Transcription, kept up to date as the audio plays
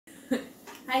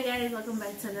Hi guys, welcome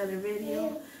back to another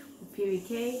video with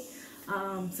PVK.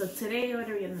 So today what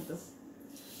are we gonna do?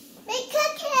 Make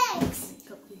cupcakes!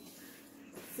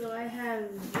 So I have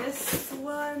this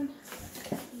one.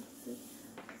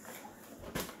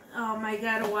 I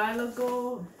got a while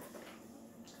ago.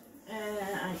 And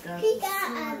I got this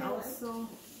one also.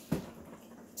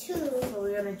 Two. So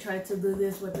we're gonna try to do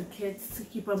this with the kids to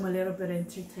keep them a little bit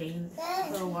entertained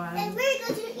for a while. And we're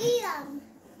going to eat them.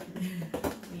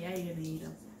 Yeah, you're gonna eat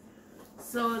them.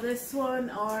 So this one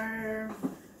are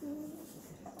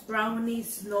brownie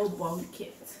snowball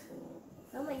kit.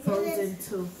 Oh my Frozen goodness.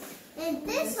 2. And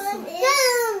this one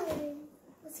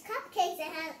is cupcakes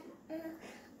that have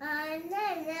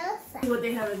See what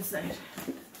they have inside.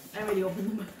 I already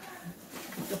opened them.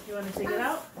 So you want to take it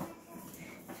out?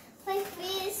 My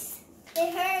face,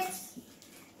 it hurts.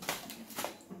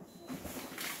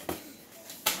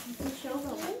 Show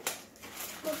them.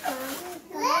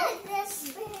 Look, this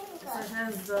sprinkles. It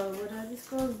has the, what are these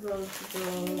called? The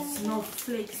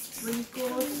snowflake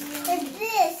sprinkles. And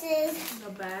this is The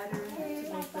batter to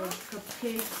make the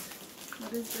cupcakes.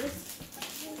 What is this?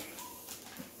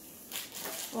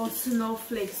 Oh,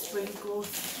 snowflake sprinkles.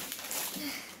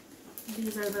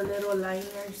 These are the little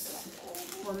liners.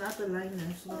 Well, not the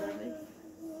liners. What are they?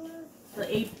 The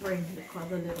apron. They call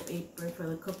the little apron for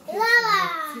the cupcakes.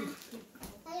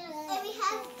 and we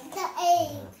have the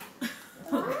egg.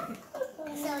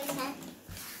 So we have.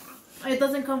 It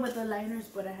doesn't come with the liners,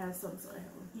 but it has some, so I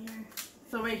have them here.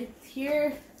 So right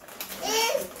here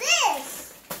Is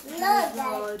this? Look the at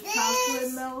this.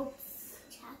 chocolate melts.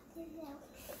 Chocolate milk.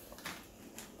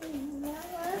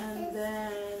 And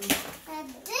then And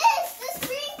this, the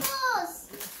sprinkles.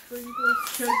 sprinkles,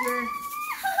 sugar.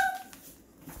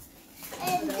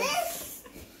 And this,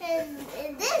 and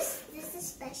this is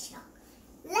special.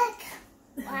 Look.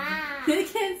 Wow. I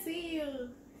can't see you.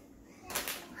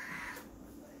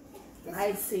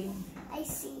 Icing. I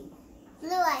see.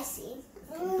 Blue icing.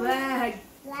 Black.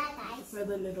 Black icing. For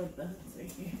the little dots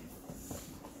right here.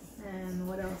 And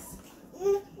what else?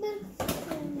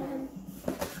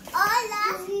 All the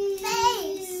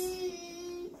face.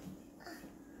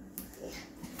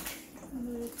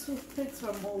 Toothpicks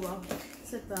from Olaf.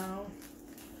 Sit down.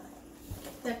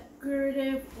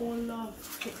 Decorative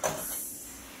Olaf picks.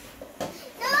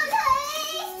 No,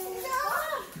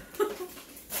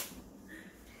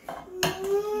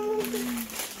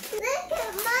 look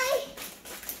at my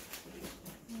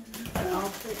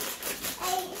Outfit.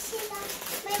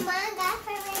 my mom got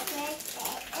for my birthday.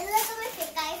 And look at my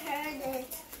pick, I heard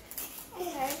it. I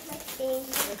heard my thing.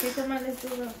 Okay, come on, let's do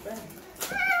the batter.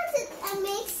 How did I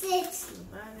mix it? The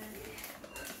batter.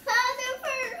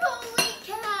 Holy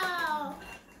cow!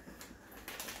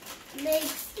 Mix.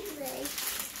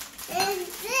 And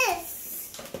this.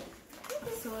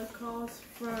 So it calls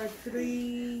for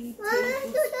 3 Mama,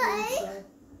 do the tablespoons egg? of...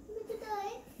 Look at the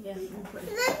egg. Yeah, you can put it.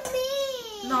 Let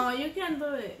me. No, you can't do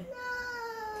it. No.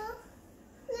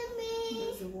 Let me.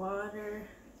 There's water,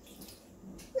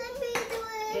 Let me do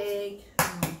it. egg,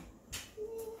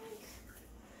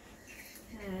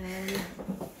 and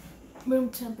room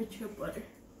temperature butter.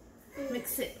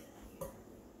 Mix it.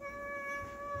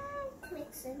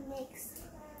 Mix.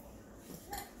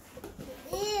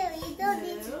 Ew, you don't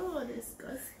need to. Oh,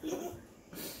 disgusting.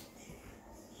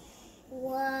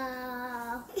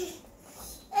 Wow.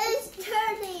 It's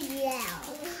turning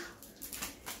yellow.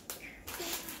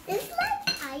 It's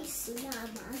like icing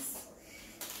almost.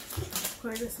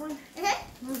 Pour this one.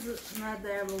 This is not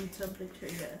that room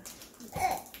temperature yet.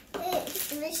 It's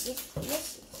delicious.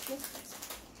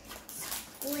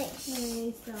 Squish.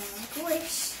 Okay, so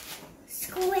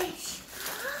Squish.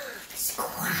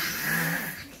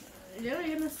 you're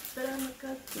gonna spit on the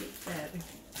cupcake batter.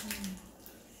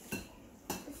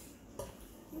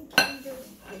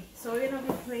 Okay, so we're gonna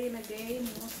be playing a game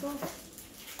also.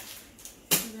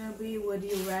 It's gonna be Would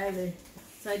You Rather.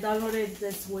 So I downloaded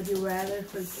this Would You Rather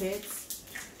for kids.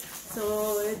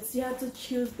 So it's you have to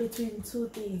choose between 2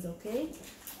 things, okay?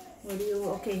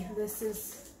 Okay, this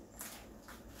is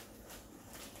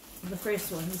the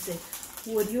first one. You say,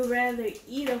 would you rather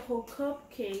eat a whole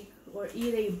cupcake or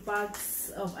eat a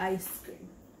box of ice cream?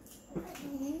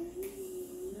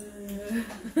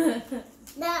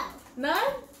 No.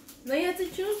 None? No, you have to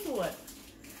choose one.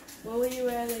 What would you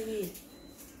rather eat?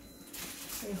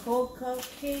 A whole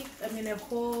cupcake, a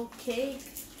whole cake,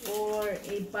 or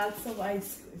a box of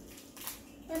ice cream?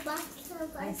 A box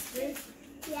of ice cream?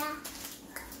 Yeah.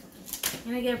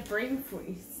 You're gonna get brain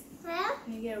freeze. Huh?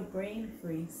 You're gonna get a brain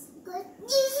freeze. Good.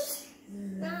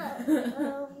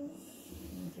 No.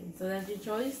 Okay, so that's your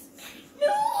choice?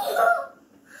 No.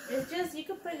 It's just, you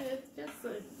can put it, it's just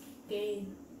a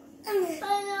game. I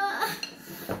know.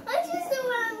 I just the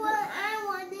one I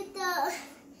wanted the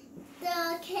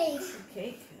cake.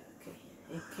 Cake? Okay,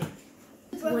 a cake.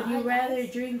 Would you rather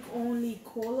drink only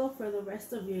cola for the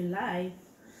rest of your life?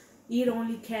 Eat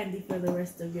only candy for the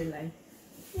rest of your life?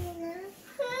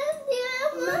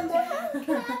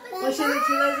 Well, she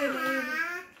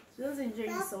doesn't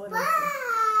drink soda.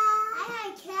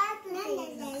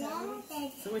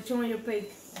 So which one you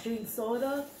pick? Drink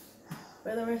soda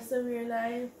for the rest of your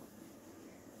life?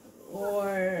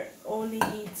 Or only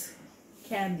eat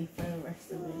candy for the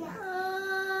rest of your life?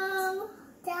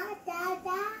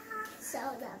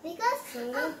 Soda.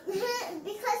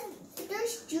 Because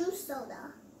there's juice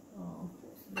soda. Oh,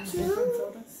 there's different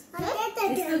sodas?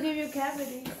 They still give you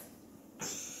cavities.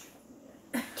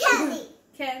 Candy.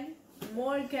 Candy?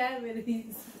 More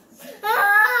cavities.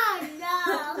 Oh no.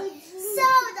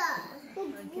 Soda.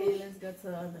 Okay, let's go to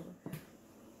the other one.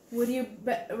 Would you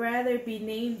rather be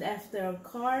named after a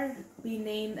car, be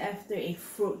named after a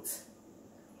fruit?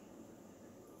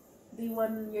 Do you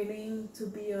want your name to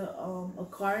be a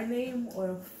car name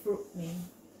or a fruit name?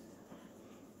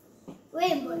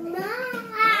 Rainbow. Is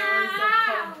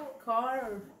that car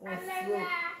or fruit?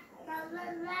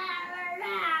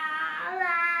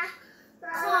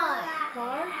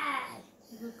 Car?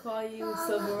 We could call you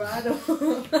Silverado.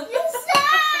 You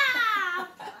stop!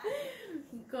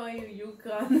 We call you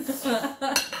Yukon.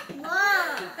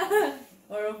 Wow.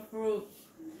 Or a fruit.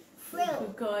 We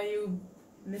could call you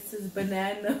Mrs.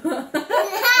 Banana.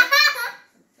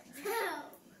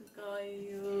 We call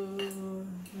you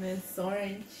Miss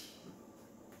Orange.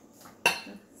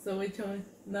 So which one?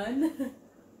 None?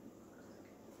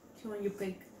 Which one you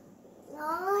pick?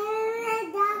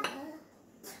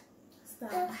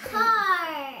 Stop.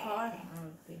 Car?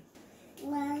 Okay.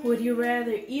 Would you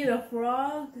rather eat a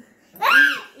frog?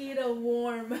 Eat a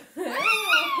worm?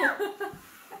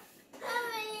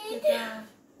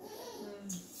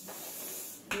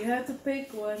 You have to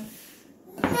pick one.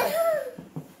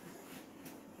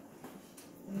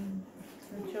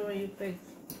 Which one you pick?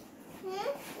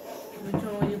 Which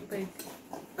one will you pick?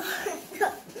 I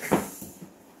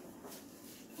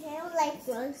don't like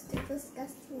frogs to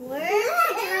disgusting words.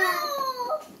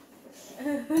 I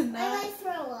might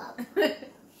throw up.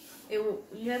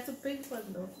 You have to pick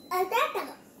one though.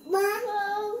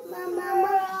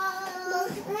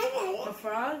 A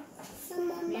frog?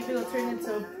 Maybe it'll turn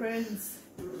into a prince.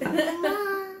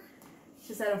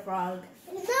 She said a frog.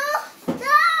 No!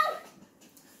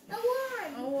 A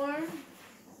worm. A worm?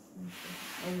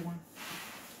 A worm.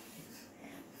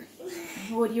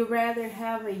 Would you rather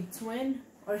have a twin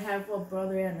or have a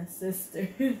brother and a sister?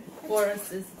 Or a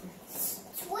sister?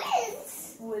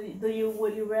 Twins?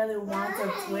 Would you rather want a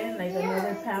twin, like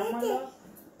another Pamela?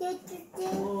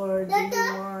 Or do you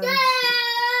want...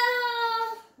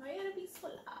 Why you gotta be so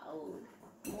loud?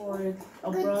 Or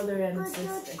a brother and a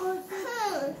sister?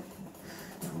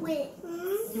 Wait.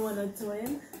 You want a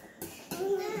twin?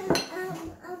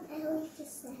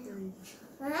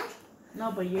 Huh?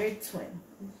 No, but you're a twin.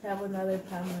 Have another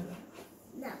Pamela.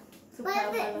 No. Two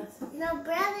Pamelas. No,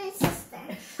 brother and sister.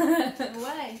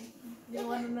 Why? You don't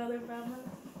want another Pamela?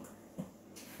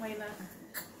 Why not?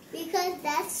 Because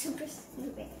that's super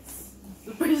serious.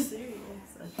 Super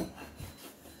serious. Okay.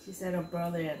 She said a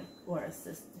brother or a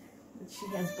sister. But she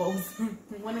has both.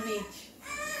 One of each.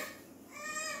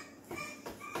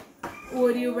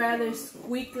 Would you rather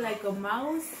squeak like a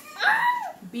mouse?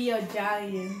 Be a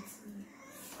giant.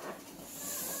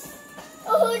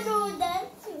 Oh no,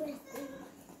 that's twisted.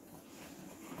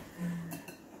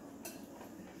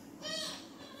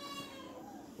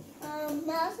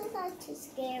 Mouse is not too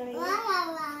scary.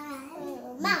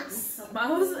 Mouse. A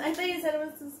mouse? I thought you said it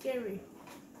was too scary.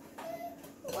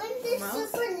 When they're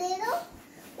super little,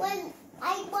 when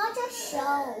I watch a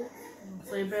show.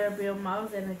 So you better be a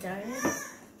mouse than a giant?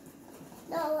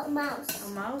 No, a mouse. A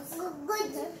mouse? What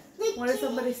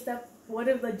What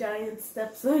if the giant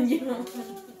steps on you?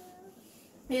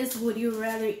 Yes, would you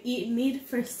rather eat meat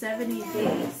for 70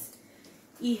 days?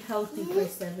 Eat healthy for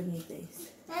 70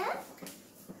 days. Huh?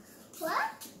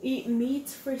 What? Eat meat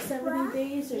for 70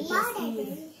 days or just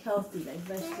eat healthy, like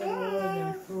vegetables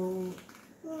and fruit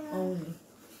only?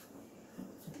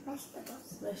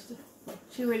 Vegetables.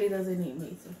 She really doesn't eat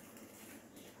meat. So.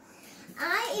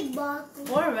 I eat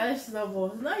broccoli. Or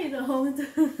vegetables. No, you don't.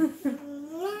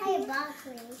 I eat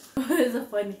broccoli. It's so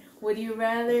funny. Would you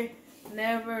rather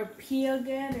never pee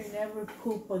again or never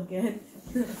poop again?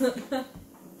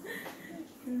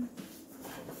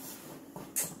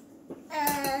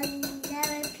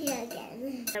 Never pee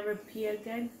again. Never pee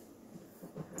again?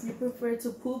 You prefer to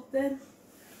poop then?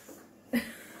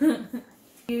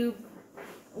 You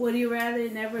would you rather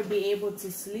never be able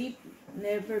to sleep,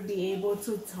 never be able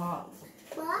to talk?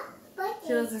 What? She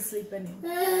doesn't sleep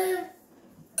anymore.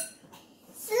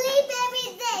 Sleep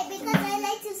every day because I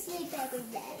like to sleep every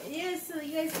day. Yes, so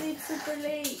you guys sleep super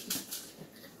late.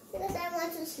 Because I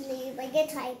want to sleep. I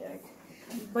get tired.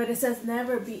 But it says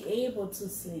never be able to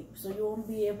sleep, so you won't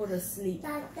be able to sleep.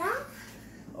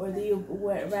 Or do you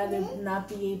rather not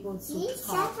be able to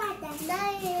talk? To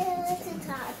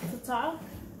talk. To talk?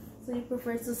 So you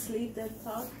prefer to sleep than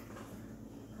talk?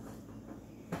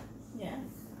 Yeah.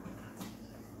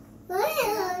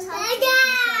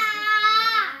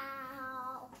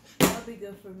 That'll be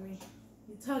good for me.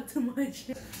 You talk too much.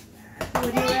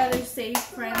 Would you rather save a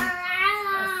friend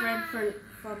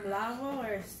from lava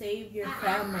or save your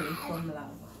family from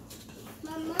lava?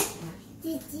 Mama,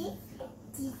 Gigi,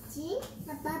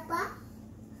 Papa.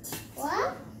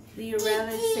 What? Do you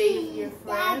rather save your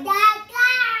friend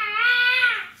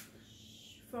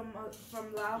from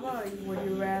lava, or would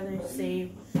you rather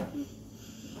save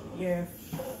your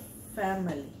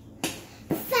family?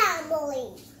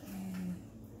 Family.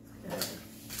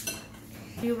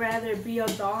 Do you rather be a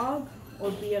dog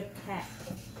or be a cat?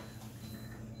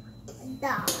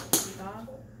 Dog. Dog?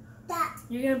 Dog.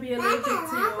 You're gonna be allergic to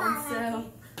your own self.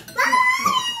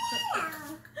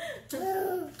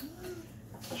 Cat.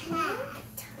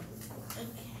 A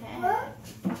cat.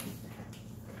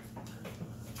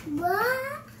 What?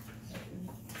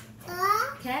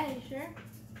 Cat, you sure?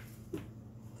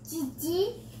 Gigi.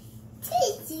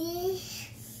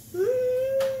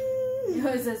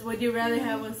 It says, would you rather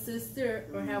have a sister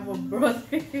or have a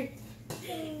brother?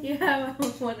 You have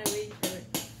one of each other.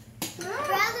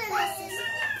 Brother and sister.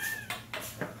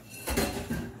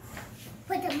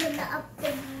 Put them in the up.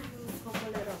 Crumble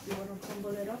it up. You want to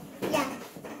crumble it up? Yeah.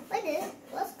 What is?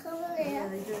 What's crumble it Yeah, up?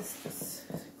 they just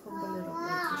crumble it up.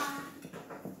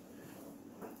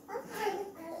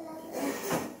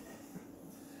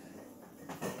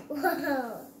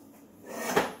 Whoa.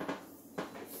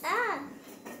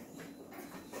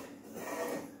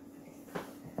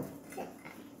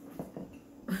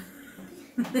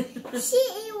 She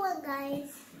ate one, guys.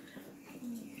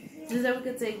 Just that we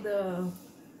could take the...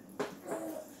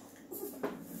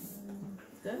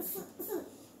 Good?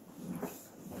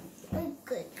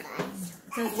 Good, guys.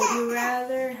 Says, would you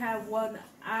rather have one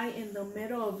eye in the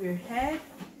middle of your head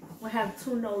or have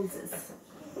two noses?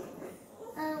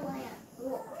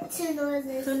 Two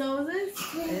noses. Two noses?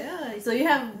 Yeah. So you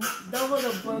have double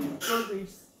the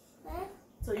boogers.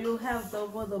 So you have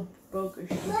double the boogers.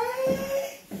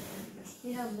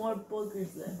 You have more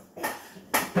boogers then.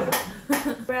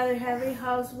 Rather have a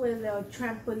house with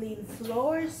trampoline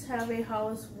floors, have a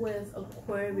house with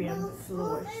aquarium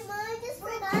floors. My mom just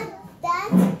forgot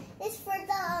that is for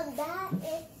the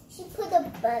she put the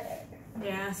butter.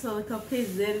 Yeah, so the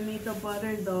cupcakes didn't need the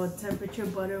butter. The temperature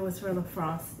butter was for the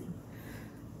frosting.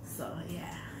 So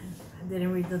yeah, I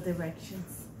didn't read the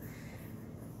directions.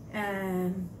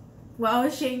 And well, I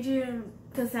was changing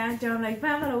Cassandra. I'm like,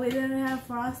 Pamela, we didn't have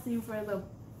frosting for the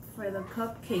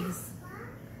cupcakes.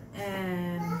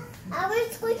 And I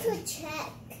was going to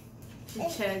check. she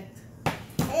checked.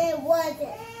 And it wasn't.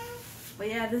 But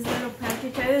yeah, this little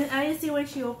package, I didn't see when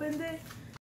she opened it.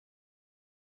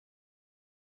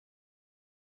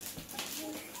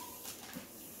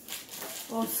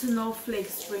 Oh, snowflake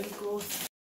sprinkles.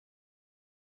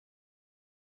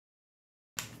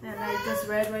 And I just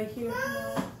read right here.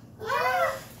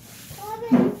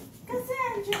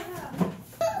 Cassandra!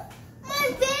 My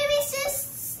baby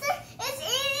sister is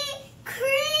eating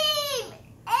cream.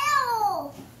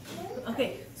 Ew.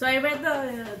 Okay, so I read the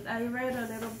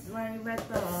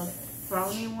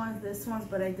brownie ones, this ones,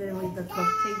 but I didn't read the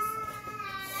cupcakes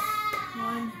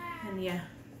one, and yeah.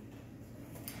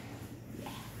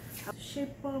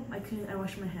 Shape up. I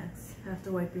wash my hands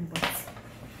after wiping butts.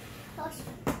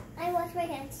 I wash my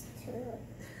hands too.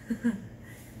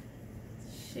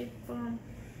 Shape up.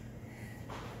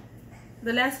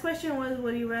 The last question was,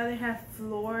 would you rather have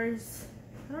floors?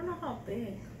 I don't know how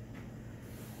big.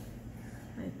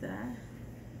 Like that.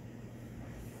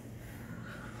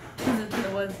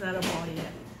 It was not a ball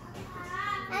yet.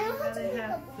 I don't have to Would you make rather a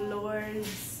have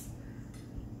floors?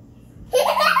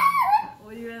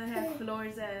 Would you rather have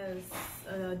floors as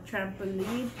a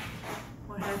trampoline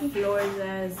or have floors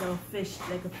as a fish,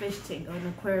 like a fish tank or an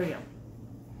aquarium?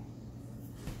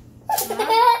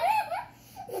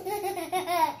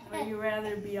 Or you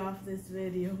rather be off this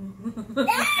video?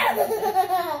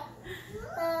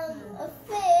 A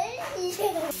fish.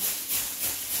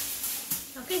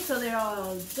 Okay, so they're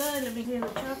all good. Let me clean the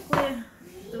chocolate.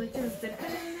 Do we just dip it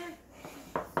in there?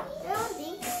 I don't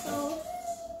think so.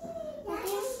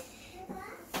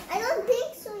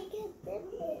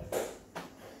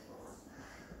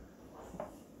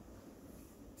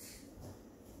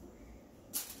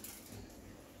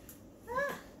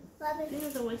 think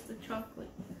it's a waste of chocolate.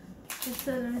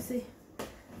 Instead, let me see.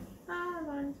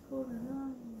 Mine's cold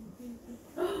enough.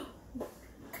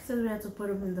 So we have to put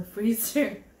them in the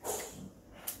freezer.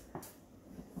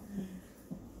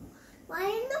 Why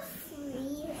in the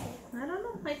freezer? I don't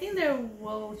know. I think they're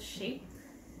well shaped.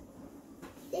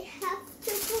 They have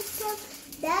to put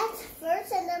that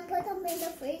first and then put them in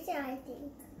the freezer, I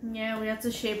think. Yeah, we have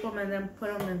to shape them and then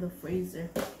put them in the freezer.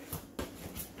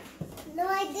 No,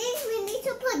 I think we need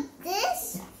to put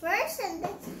this first and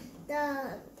then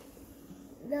the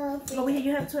Oh,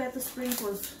 you have to add the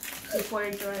sprinkles before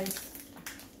it dries.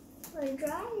 Before it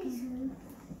dries?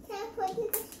 Can I put in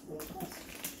the sprinkles?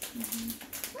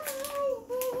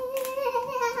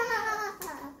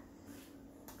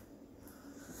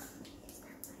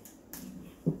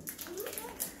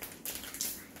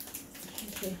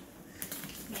 Okay.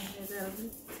 That'll be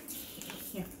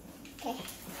here. Okay.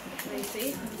 Let me see.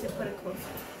 Let me just put it close.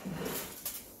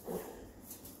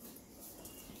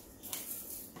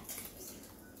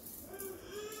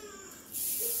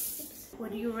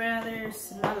 Would you rather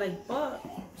smell like butt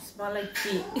or smell like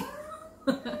feet?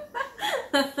 No.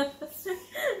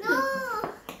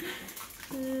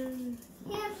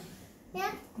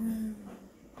 Yeah.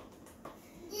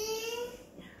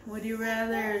 Would you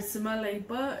rather smell like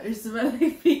butt or smell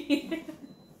like feet?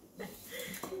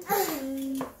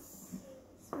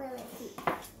 Smell like feet.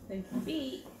 Like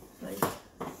feet.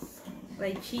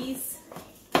 Like cheese.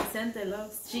 Santa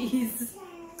loves cheese.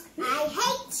 I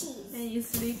hate cheese. And you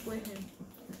sleep with him.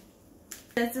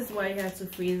 This is why you have to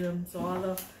freeze them so all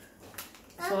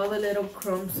the little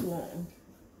crumbs won't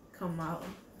come out.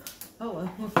 Oh well.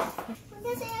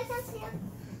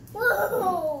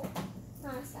 Whoa!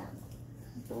 Awesome.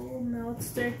 Bowl melt,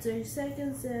 stir 30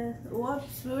 seconds.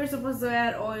 Whoops, we were supposed to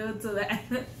add oil to that.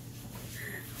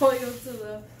 Oil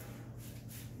to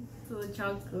the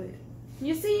chocolate.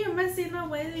 You see, you're messing up.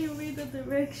 Why didn't you read the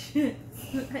directions?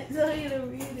 I told you to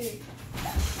read it.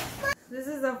 This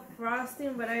is a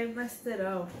frosting, but I messed it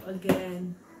up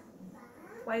again.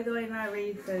 Why do I not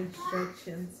read the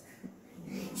instructions?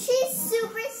 She's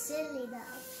super silly though.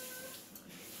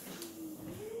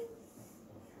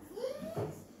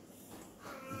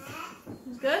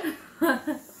 It's good?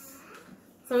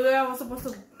 So we were supposed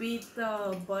to beat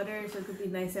the butter so it could be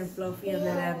nice and fluffy and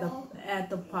then add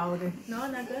the powder. No,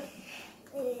 not good?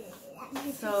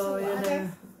 So you're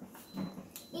gonna...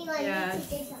 Yeah,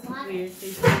 it's weird.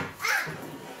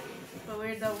 But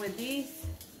we're done with these.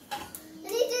 I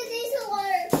need to drink some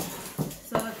water.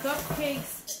 So the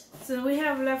cupcakes, so we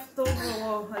have left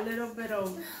over a little bit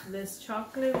of this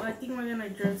chocolate. I think we're gonna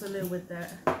drizzle it with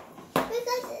that.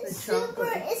 Because it's super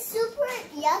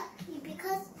yucky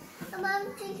because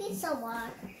I'm drinking some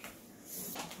water.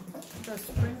 The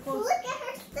sprinkles. Look at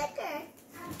her sticker.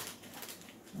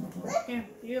 Look. Here,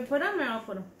 you put them or I'll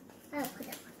put them? I'll put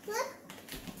them. Look.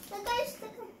 Look at her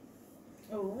sticker.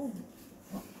 Oh.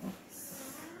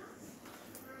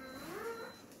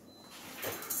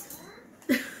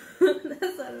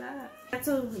 That's a lot.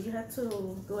 You have to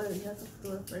do it. You have to do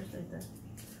it first like that.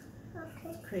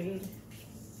 Okay. Create.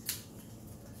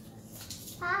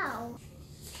 How?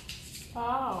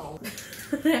 Oh.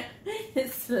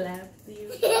 It slapped you.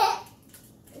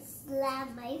 It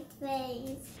slapped my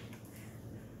face.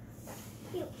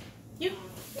 You. You.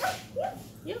 No, you.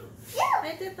 You. You.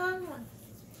 I did the other one.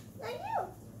 No,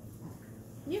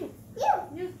 you. You. You.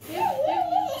 You. You.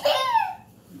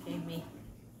 Okay, me.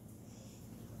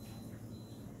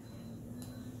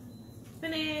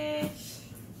 Finish.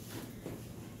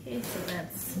 Okay, so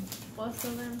that's both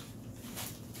of them.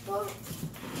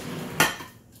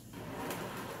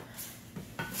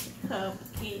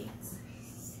 Cupcakes.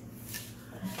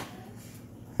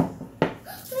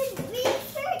 We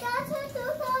forgot to do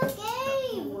the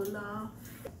game. Hola.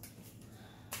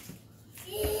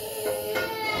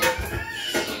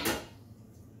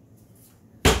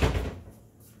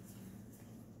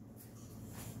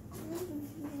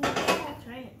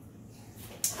 Try it.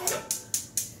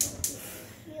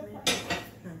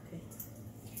 Okay.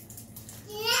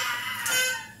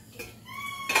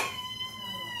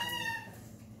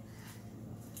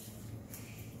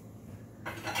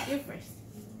 You first.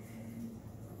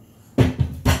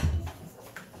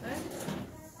 Good?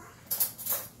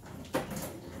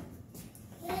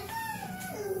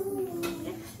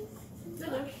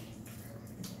 Good.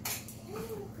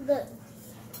 Good.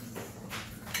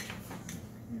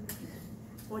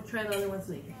 We'll try the other ones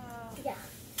later. Yeah.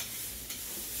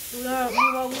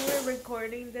 While we were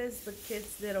recording this, the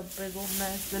kids did a big old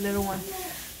mess. The little one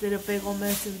did a big old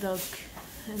mess in the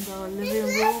living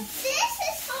room. This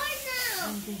is hard now.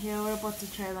 Okay, here we're about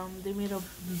to try them. They made a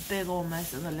big old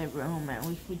mess in the living room,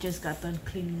 and we just got done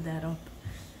cleaning that up.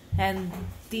 And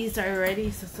these are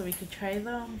ready, so we can try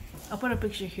them. I'll put a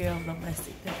picture here of them. Let's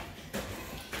see.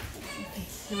 Okay,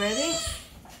 you ready?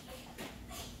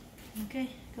 Okay,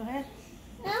 go ahead.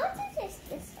 Now what is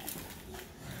this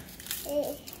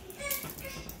one?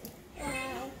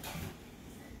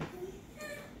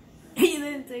 You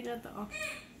didn't take out the off.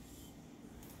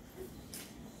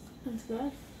 That's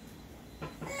good.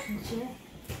 Sure.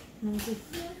 Let me see.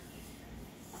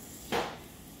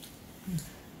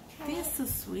 This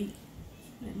is sweet.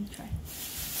 Let me try.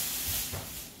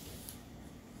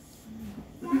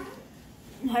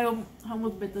 How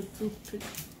much better toothpick?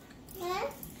 Huh?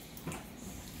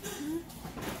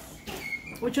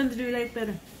 Which one do you like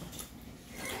better?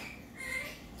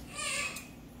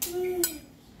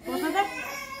 Both of them?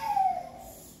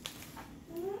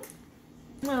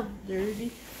 Well,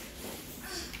 dirty.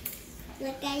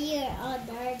 Look at you, all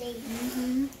dirty.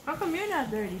 How come you're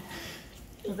not dirty?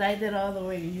 Because I did all the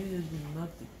way. You just did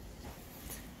nothing.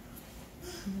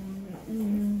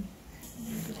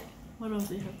 What else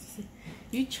do you have to say?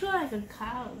 You chew like a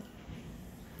cow.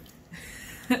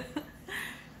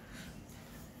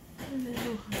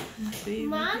 Little baby.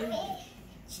 Mommy,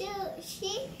 she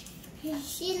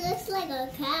looks like a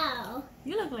cow.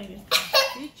 You look like a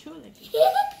cow. You chew like a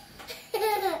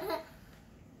cow.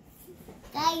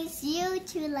 Guys, you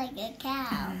chew like a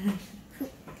cow.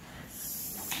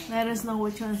 Let us know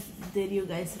which ones did you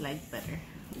guys like better.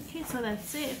 Okay, so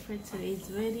that's it for today's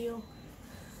video.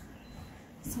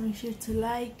 So make sure to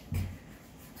like,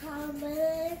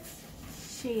 Comment,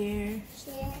 share,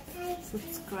 share,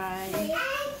 subscribe,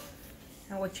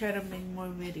 and we'll try to make more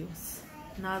videos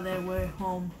now that we're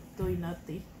home doing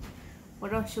nothing.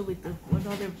 What else should we do? What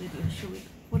other video should we do?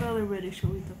 What other video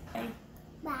should we do? Bye.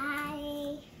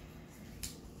 Bye.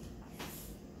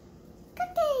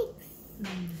 Cupcakes.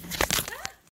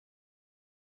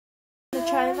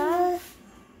 Try them.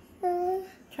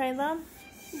 Try them.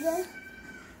 Yeah.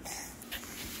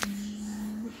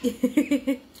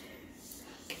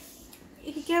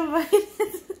 You can't bite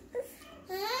it.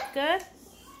 Good?